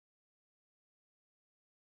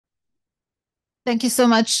Thank you so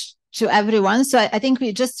much to everyone. So I think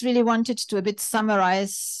we just really wanted to a bit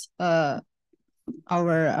summarize our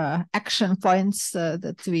action points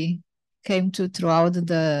that we came to throughout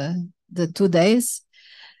the 2 days.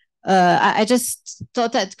 I just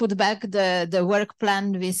thought I'd put back the work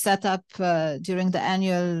plan we set up during the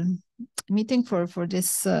annual meeting for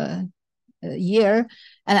this year.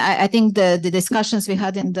 And I think the discussions we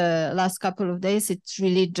had in the last couple of days, it's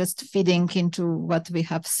really just feeding into what we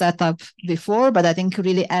have set up before, but I think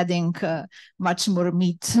really adding much more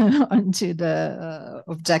meat onto the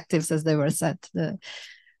objectives as they were set.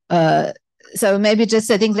 So maybe just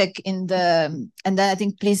I think like and then I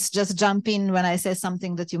think please just jump in when I say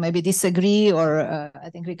something that you maybe disagree, or I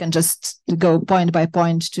think we can just go point by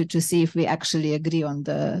point to see if we actually agree on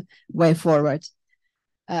the way forward.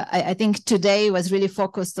 I think today was really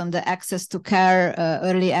focused on the access to care,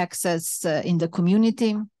 early access in the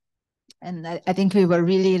community. And I think we were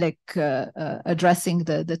really addressing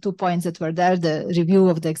the 2 points that were there, the review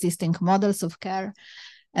of the existing models of care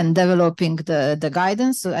and developing the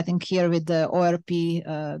guidance. So I think here with the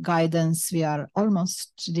ORP guidance, we are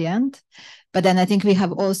almost to the end. But then I think we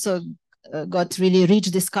have also got really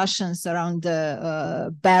rich discussions around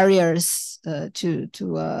the barriers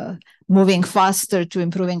to moving faster to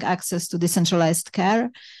improving access to decentralized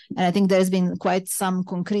care. And I think there's been quite some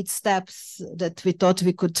concrete steps that we thought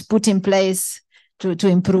we could put in place to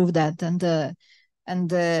improve that. And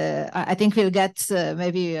I think we'll get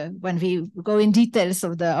maybe when we go in details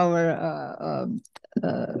of our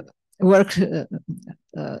work,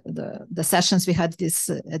 the sessions we had this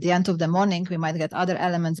at the end of the morning, we might get other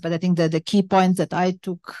elements. But I think that the key point that I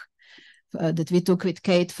took, that we took with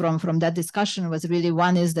Kate from that discussion was really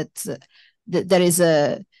one is that there is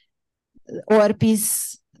a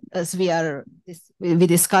ORPs as we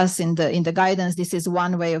discuss in the guidance. This is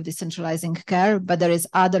one way of decentralizing care, but there is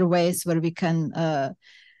other ways where we can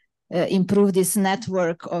improve this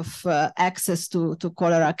network of access to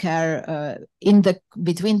cholera care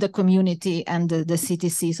between the community and the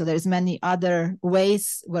CTC. So there's many other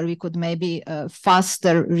ways where we could maybe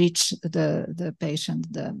faster reach the patient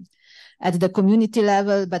at the community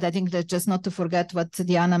level. But I think that just not to forget what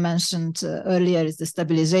Diana mentioned earlier is the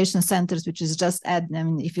stabilization centers, which is just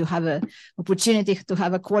if you have an opportunity to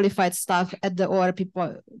have a qualified staff at the ORP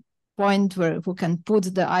point who can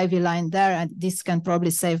put the IV line there, and this can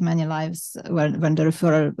probably save many lives when the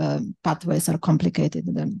referral pathways are complicated.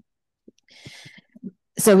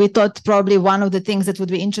 So we thought probably one of the things that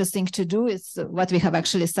would be interesting to do is what we have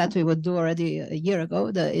actually said we would do already a year ago,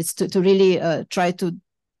 is to really try to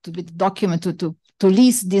document, to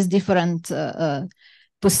list these different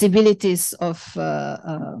possibilities of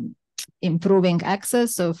improving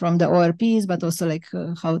access. So from the ORPs, but also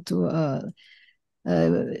how to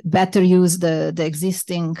better use the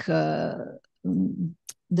existing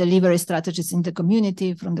delivery strategies in the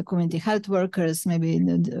community, from the community health workers, maybe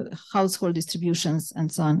the household distributions and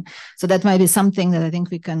so on. So that might be something that I think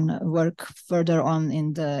we can work further on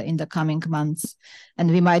in the coming months. And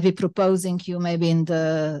we might be proposing you maybe in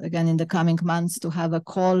the coming months to have a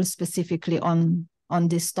call specifically on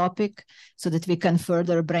this topic, so that we can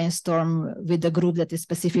further brainstorm with the group that is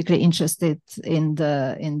specifically interested in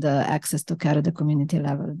the access to care at the community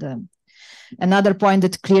level. Another point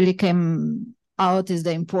that clearly came out is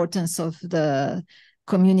the importance of the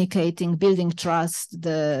communicating, building trust,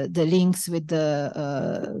 the links with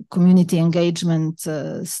the community engagement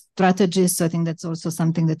strategies. So I think that's also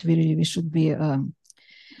something that we should be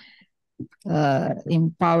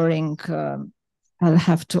empowering. I'll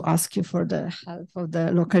have to ask you for the help of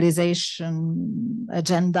the localization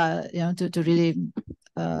agenda, to really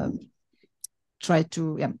try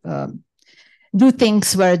to do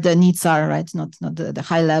things where the needs are, right? Not the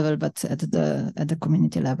high level, but at the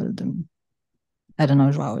community level. I don't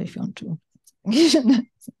know, Joao, if you want to.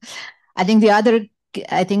 I think the other,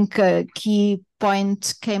 key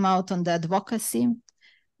point came out on the advocacy,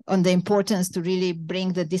 on the importance to really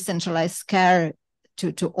bring the decentralized care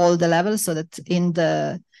to all the levels, so that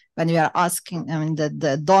when we are asking,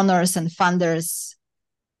 the donors and funders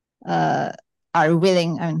are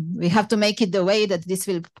willing, we have to make it the way that this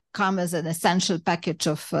will come as an essential package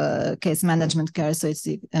of case management care. So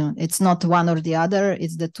it's not one or the other,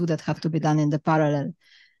 it's the two that have to be done in the parallel.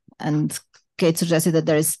 And Kate suggested that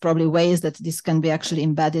there is probably ways that this can be actually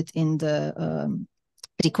embedded in the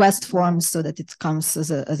request forms, so that it comes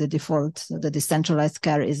as a default. So the decentralized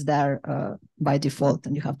care is there by default,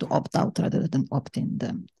 and you have to opt out rather than opt in.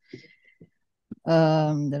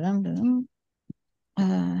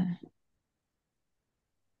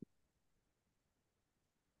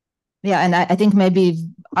 Yeah, and I think maybe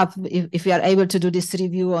if we are able to do this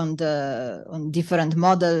review on different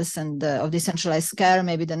models and of decentralized care,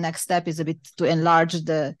 maybe the next step is a bit to enlarge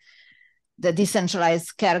the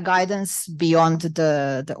decentralized care guidance beyond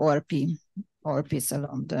the ORPs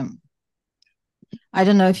alone. I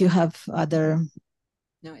don't know if you have other.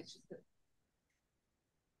 No, it's just.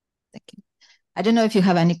 Thank you. I don't know if you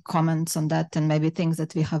have any comments on that and maybe things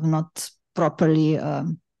that we have not properly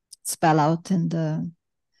spell out. And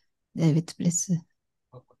David, please.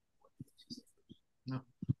 No.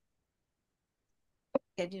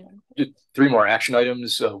 Three more action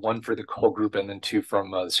items, one for the whole group and then two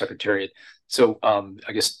from the Secretariat. So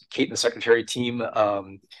I guess Kate and the Secretariat team,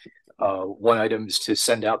 one item is to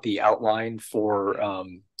send out the outline for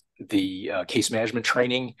the case management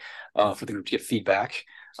training for the group to get feedback.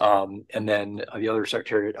 And then the other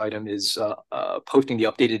Secretariat item is posting the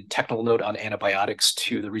updated technical note on antibiotics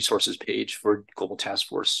to the resources page for Global Task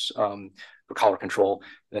Force for Cholera Control.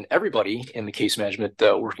 And then everybody in the case management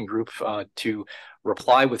working group to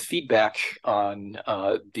reply with feedback on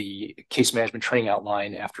the case management training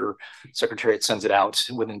outline after Secretariat sends it out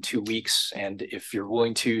within 2 weeks. And if you're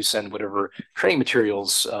willing to send whatever training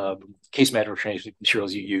materials, case management training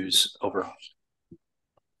materials you use over.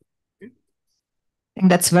 I think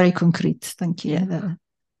that's very concrete. Thank you.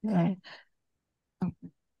 Yeah.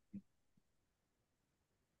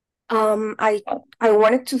 I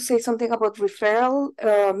wanted to say something about referral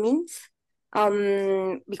means,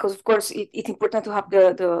 because of course it's important to have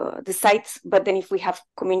the sites, but then if we have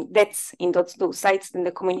deaths in those sites, then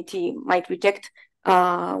the community might reject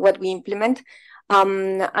what we implement.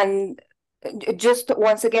 And just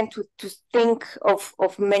once again to think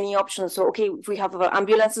of many options. So okay, if we have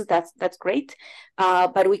ambulances, that's great,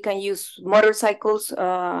 but we can use motorcycles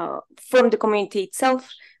from the community itself.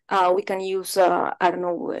 We can use I don't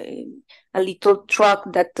know, a little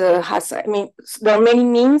truck that has, I mean, there are many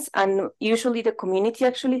means, and usually the community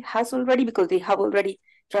actually has already, because they have already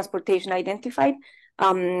transportation identified.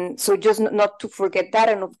 So just not to forget that,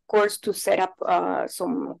 and of course to set up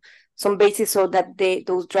some basis so that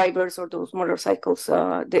those drivers or those motorcycles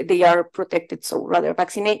they are protected. So rather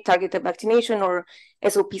targeted vaccination or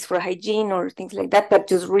SOPs for hygiene or things like that, but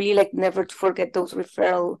just really like never to forget those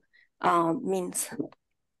referral means.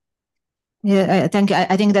 Yeah, I think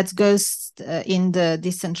that goes in the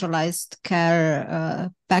decentralized care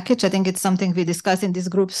package. I think it's something we discussed in these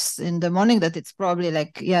groups in the morning, that it's probably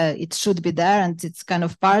like, yeah, it should be there and it's kind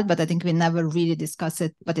of part, but I think we never really discuss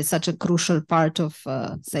it, but it's such a crucial part of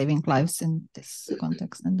saving lives in this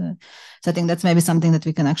context. And so I think that's maybe something that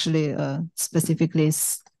we can actually specifically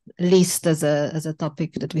list as a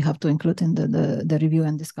topic that we have to include in the review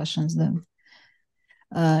and discussions.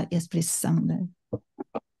 Yes, please.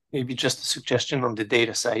 Maybe just a suggestion on the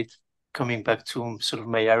data side, coming back to sort of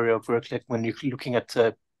my area of work, like when you're looking at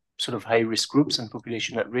sort of high-risk groups and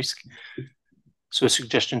population at risk. So a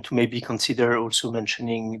suggestion to maybe consider also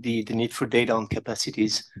mentioning the need for data on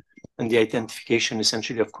capacities and the identification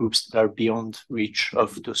essentially of groups that are beyond reach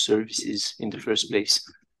of those services in the first place.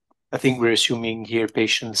 I think we're assuming here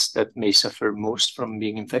patients that may suffer most from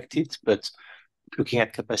being infected, but looking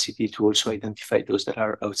at capacity to also identify those that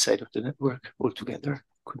are outside of the network altogether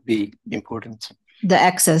could be important. The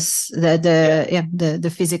access,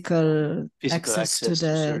 the physical access to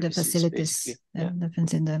the facilities.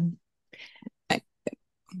 Depends in them.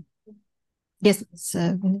 Yes.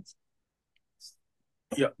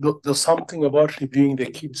 Yeah, there's something about reviewing the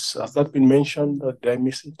kids. Has that been mentioned, or did I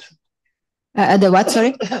miss it? The what,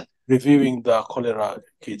 sorry? Reviewing the cholera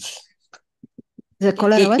kids. The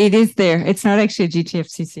cholera what? It is there. It's not actually a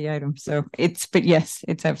GTFCC item, so but yes,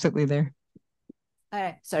 it's absolutely there. All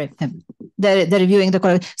right, sorry. The reviewing the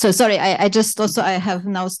cholera. So sorry, I just also, I have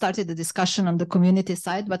now started the discussion on the community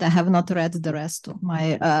side, but I have not read the rest of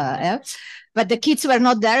my but the kids were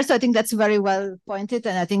not there, so I think that's very well pointed,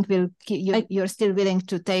 and I think you're still willing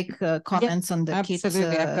to take comments on the kids.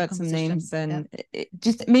 Absolutely, I've got some names, and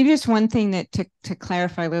just one thing that to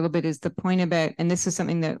clarify a little bit is the point about, and this is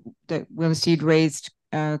something that Wilmsteed raised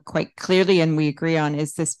quite clearly, and we agree on,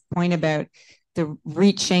 is this point about the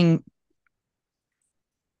reaching.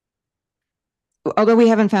 Although we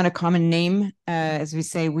haven't found a common name, as we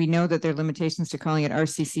say, we know that there are limitations to calling it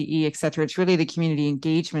RCCE, et cetera. It's really the community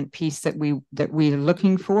engagement piece that we're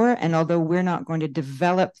looking for. And although we're not going to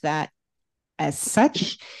develop that as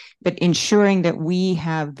such, but ensuring that we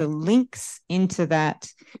have the links into that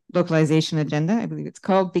localization agenda, I believe it's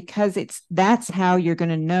called, because that's how you're going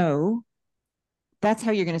to know, that's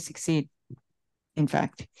how you're going to succeed. in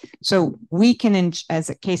fact. So we can, as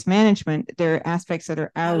a case management, there are aspects that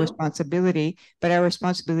are our responsibility, but our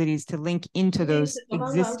responsibility is to link into those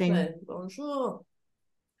existing. Bonjour.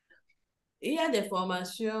 Il y a des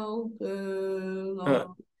formations que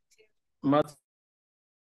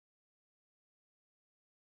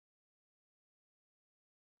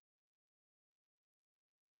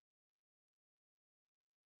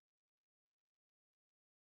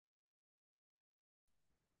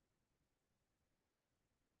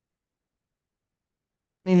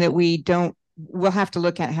that we'll have to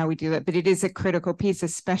look at how we do that, but it is a critical piece,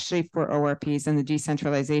 especially for ORPs and the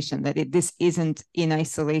decentralization, that this isn't in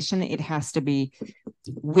isolation. It has to be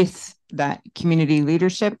with that community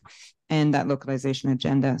leadership and that localization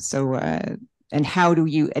agenda. So, and how do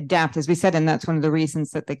you adapt, as we said, and that's one of the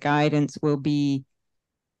reasons that the guidance will be,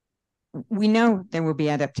 we know there will be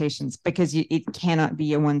adaptations because it cannot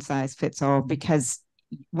be a one size fits all, because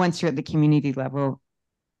once you're at the community level,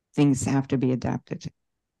 things have to be adapted.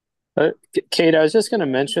 Kate, I was just going to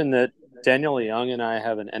mention that Daniel Young and I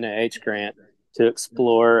have an NIH grant to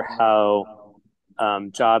explore how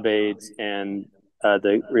job aids and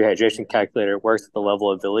the rehydration calculator works at the level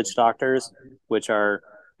of village doctors, which are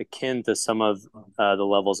akin to some of the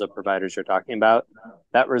levels of providers you're talking about.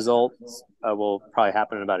 That result will probably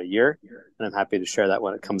happen in about a year, and I'm happy to share that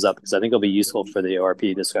when it comes up, because I think it'll be useful for the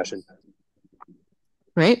ORP discussion.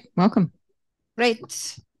 Great, welcome.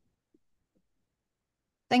 Great.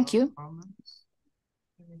 Thank you.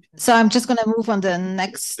 So I'm just going to move on the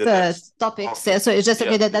next topic. So it's just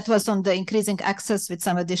okay that was on the increasing access with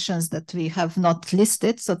some additions that we have not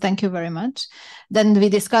listed. So thank you very much. Then we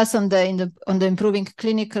discuss on the improving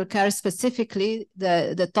clinical care specifically.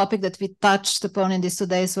 The topic that we touched upon in these 2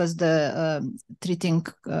 days was the treating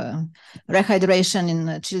rehydration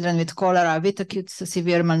in children with cholera with acute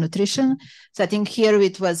severe malnutrition. So I think here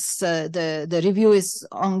it was the review is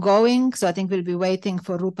ongoing. So I think we'll be waiting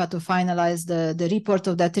for Rupa to finalize the report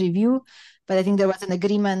of that review. But I think there was an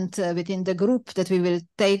agreement within the group that we will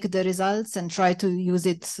take the results and try to use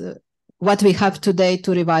it, what we have today,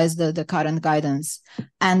 to revise the current guidance.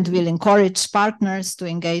 And we'll encourage partners to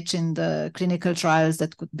engage in the clinical trials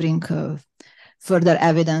that could bring further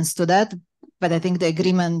evidence to that. But I think the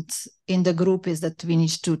agreement in the group is that we need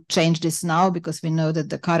to change this now, because we know that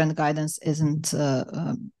the current guidance isn't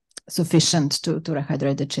sufficient to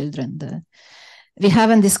rehydrate the children. We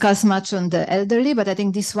haven't discussed much on the elderly, but I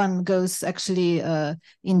think this one goes actually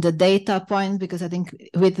in the data point, because I think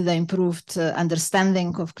with the improved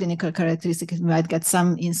understanding of clinical characteristics, we might get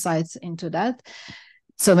some insights into that.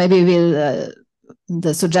 So maybe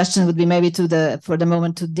the suggestion would be maybe for the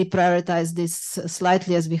moment to deprioritize this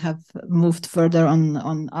slightly, as we have moved further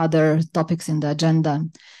on other topics in the agenda.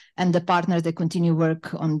 And the partners, they continue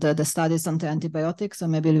work on the studies on the antibiotics. So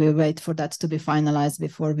maybe we'll wait for that to be finalized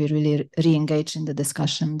before we really re-engage in the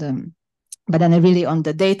discussion. But then really on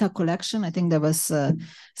the data collection, I think there was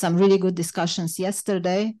some really good discussions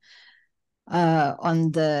yesterday.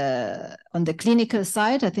 On the clinical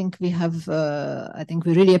side, I think we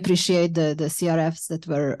really appreciate the CRFs that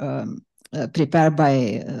were prepared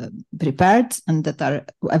and that are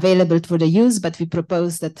available for the use, but we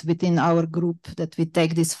propose that within our group that we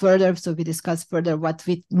take this further. So we discuss further what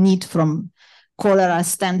we need from cholera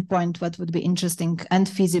standpoint, what would be interesting and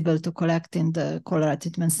feasible to collect in the cholera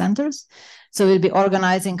treatment centers. So we'll be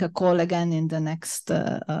organizing a call again in the next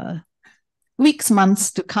weeks,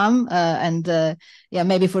 months to come.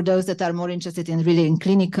 Maybe for those that are more interested in really in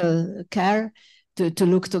clinical care, to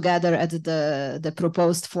look together at the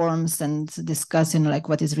proposed forms and discuss, like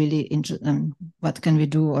what is really interesting, what can we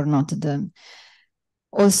do or not.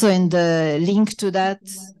 Also in the link to that,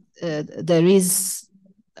 there is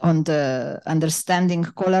on the understanding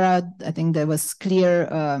cholera, I think there was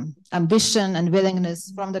clear ambition and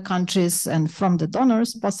willingness from the countries and from the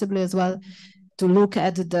donors possibly as well, to look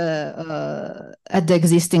at the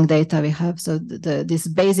existing data we have. So these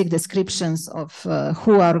basic descriptions of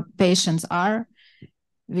who our patients are,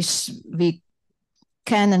 which we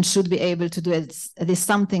can and should be able to do at least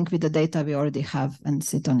something with the data we already have and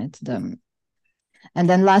sit on it. And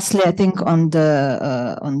then lastly, I think on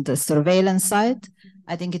the surveillance side,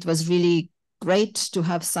 I think it was really great to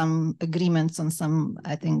have some agreements on some,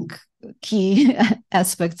 I think, key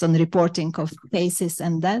aspects on reporting of cases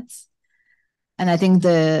and deaths. And I think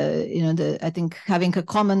I think having a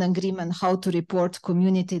common agreement how to report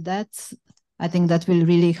community deaths, I think that will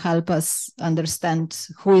really help us understand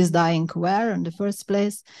who is dying where in the first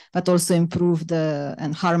place, but also improve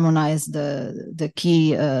and harmonize the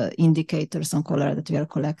key indicators on cholera that we are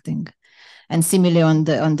collecting. And similarly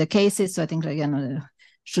on the cases, so I think again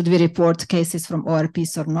should we report cases from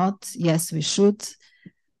ORPs or not? Yes, we should.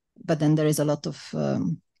 But then there is a lot of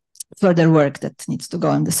further work that needs to go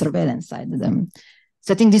on the surveillance side.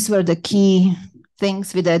 So I think these were the key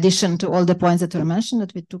things, with the addition to all the points that were mentioned,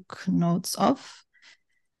 that we took notes of.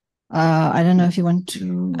 I don't know if you want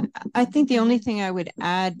to. I think the only thing I would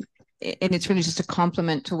add, and it's really just a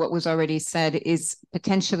compliment to what was already said, is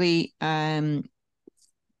potentially when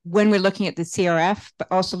we're looking at the CRF, but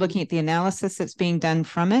also looking at the analysis that's being done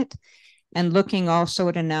from it, and looking also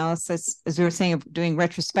at analysis, as we were saying, of doing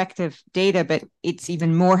retrospective data, but it's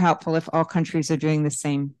even more helpful if all countries are doing the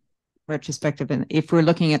same retrospective. And if we're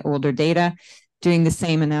looking at older data, doing the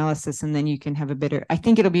same analysis, and then you can have a better, I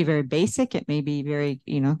think it'll be very basic. It may be very,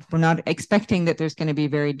 we're not expecting that there's going to be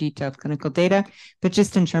very detailed clinical data, but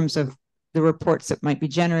just in terms of the reports that might be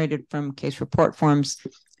generated from case report forms,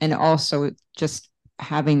 and also just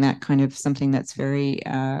having that kind of something that's very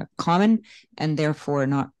common and therefore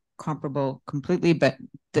not comparable completely, but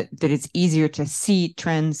that it's easier to see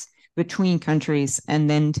trends between countries and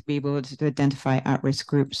then to be able to identify at-risk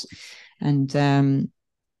groups. And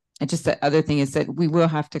just the other thing is that we will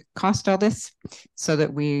have to cost all this so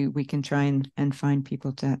that we can try and find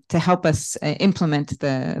people to help us implement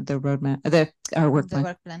the roadmap, our work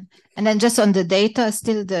plan. And then just on the data,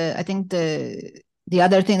 still I think the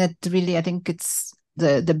other thing that really, I think it's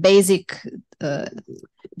the basic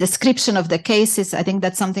description of the cases. I think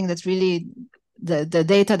that's something that's really the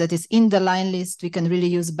data that is in the line list we can really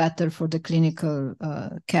use better for the clinical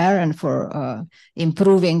care and for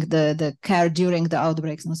improving the care during the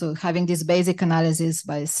outbreaks. And so having this basic analysis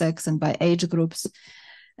by sex and by age groups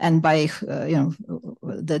and by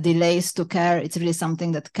the delays to care, it's really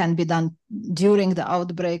something that can be done during the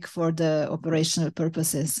outbreak for the operational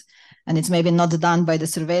purposes. And it's maybe not done by the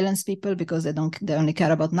surveillance people because they only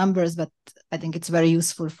care about numbers, but I think it's very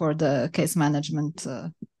useful for the case management,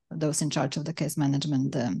 those in charge of the case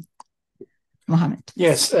management. Mohammed.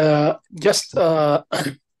 Yes, just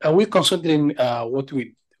we're considering what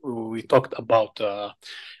we talked about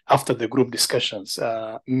after the group discussions,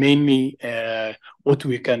 mainly what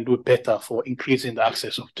we can do better for increasing the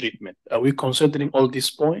access of treatment. Are we considering all these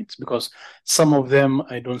points? Because some of them,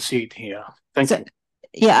 I don't see it here. Thank you.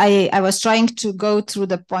 Yeah, I was trying to go through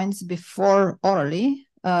the points before orally.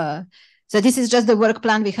 So this is just the work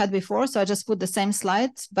plan we had before. So I just put the same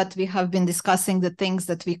slides, but we have been discussing the things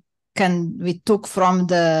that we took from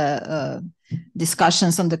the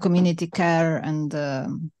discussions on the community care and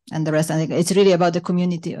the rest. I think it's really about the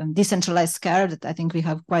community and decentralized care that I think we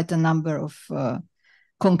have quite a number of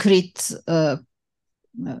concrete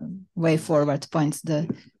way forward points.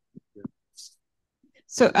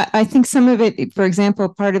 So I think some of it, for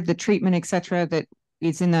example, part of the treatment, et cetera, that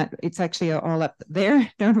is in that, it's actually all up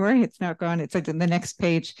there. Don't worry, it's not gone. It's like the next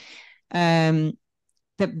page. The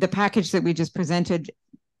package that we just presented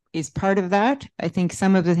is part of that. I think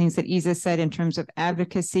some of the things that Iza said in terms of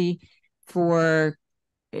advocacy for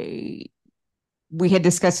we had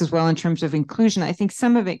discussed as well in terms of inclusion. I think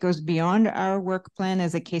some of it goes beyond our work plan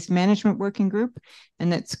as a case management working group.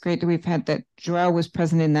 And that's great that we've had that Joao was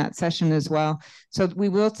present in that session as well. So we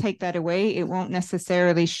will take that away. It won't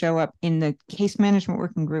necessarily show up in the case management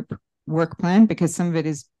working group work plan because some of it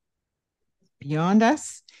is beyond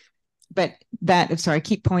us. But that, sorry, I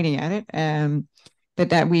keep pointing at it. But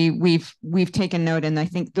that we've taken note. And I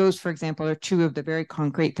think those, for example, are two of the very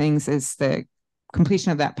concrete things is the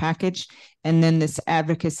completion of that package, and then this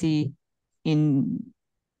advocacy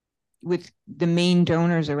with the main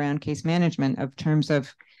donors around case management of terms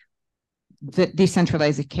of the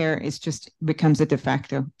decentralized care is just becomes a de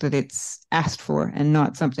facto, that it's asked for and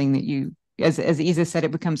not something that you, as Iza said,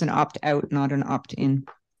 it becomes an opt-out, not an opt-in,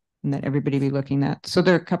 and that everybody be looking at. So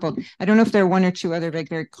there are a couple, I don't know if there are one or two other like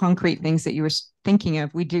very concrete things that you were thinking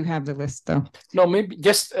of. We do have the list though. No, maybe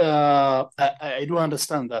just, I do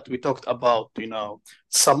understand that we talked about,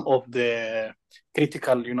 some of the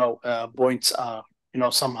critical, points are,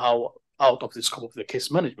 somehow out of the scope of the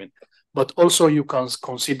case management, but also you can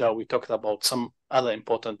consider, we talked about some other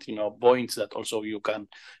important, points that also you can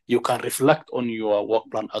reflect on your work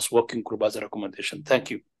plan as working group as a recommendation.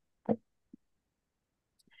 Thank you.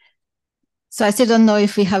 So I still don't know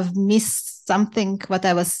if we have missed something. What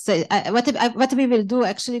I was saying, what we will do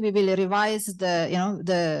actually, we will revise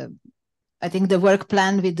I think the work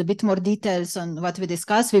plan with a bit more details on what we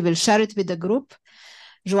discussed. We will share it with the group.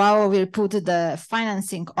 Joao will put the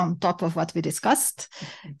financing on top of what we discussed,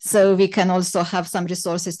 so we can also have some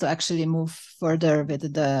resources to actually move further with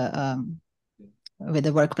the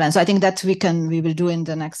work plan. So I think that we will do in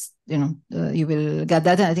the next, you will get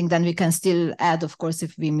that. And I think then we can still add, of course,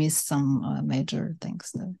 if we miss some major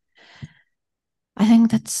things. I think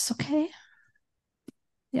that's okay.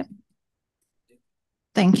 Yep.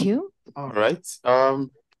 Thank you. All right. A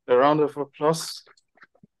round of applause.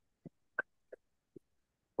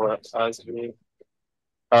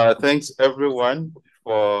 Thanks everyone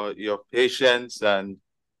for your patience and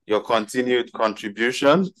your continued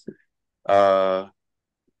contribution.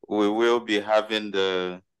 We will be having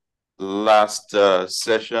the last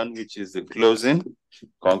session, which is the closing,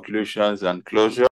 conclusions and closure.